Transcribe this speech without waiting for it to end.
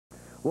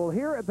Well,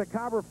 here at the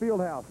Cobber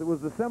Fieldhouse, it was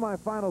the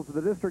semifinals of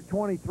the District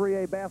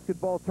 23A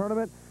basketball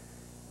tournament.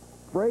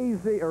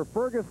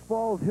 Fergus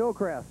Falls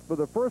Hillcrest, for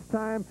the first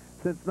time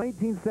since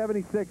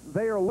 1976,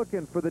 they are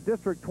looking for the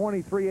District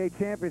 23A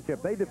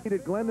championship. They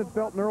defeated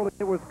Glyndon-Felton early.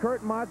 It was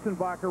Kurt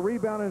Motzenbacher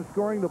rebounding and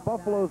scoring the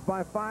Buffaloes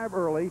by 5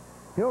 early.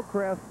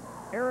 Hillcrest,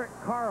 Eric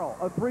Carl,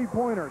 a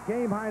three-pointer,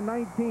 game-high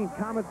 19,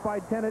 Comets by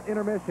 10 at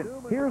intermission.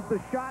 Here's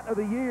the shot of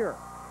the year.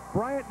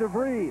 Bryant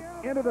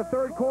DeVries into the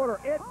third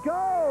quarter. It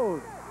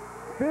goes!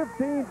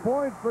 15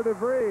 points for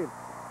DeVries.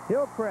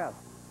 Hillcrest,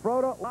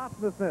 Froda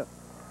Loftusness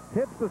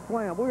hits the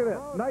slam. Look at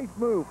this. Nice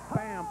move.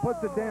 Bam,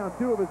 puts it down.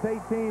 2 of his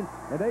 18,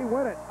 and they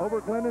win it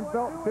over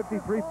Glyndon-Felton,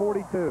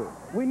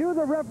 53-42. We knew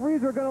the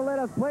referees were going to let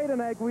us play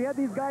tonight. We had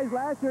these guys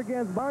last year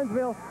against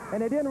Barnesville,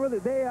 and they didn't really,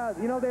 they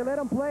let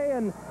them play,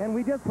 and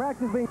we just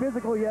practiced being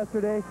physical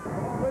yesterday.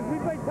 But we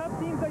played tough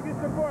teams like this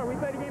before. We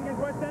played a game against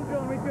West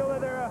Central, and we feel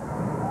that they're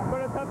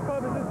a tough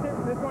club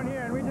as this one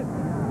here, and we just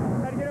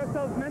had to get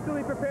ourselves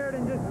mentally prepared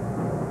and just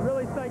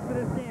really psyched for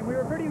this game. We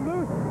were pretty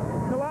loose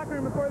in the locker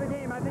room before the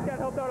game. I think that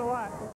helped out a lot.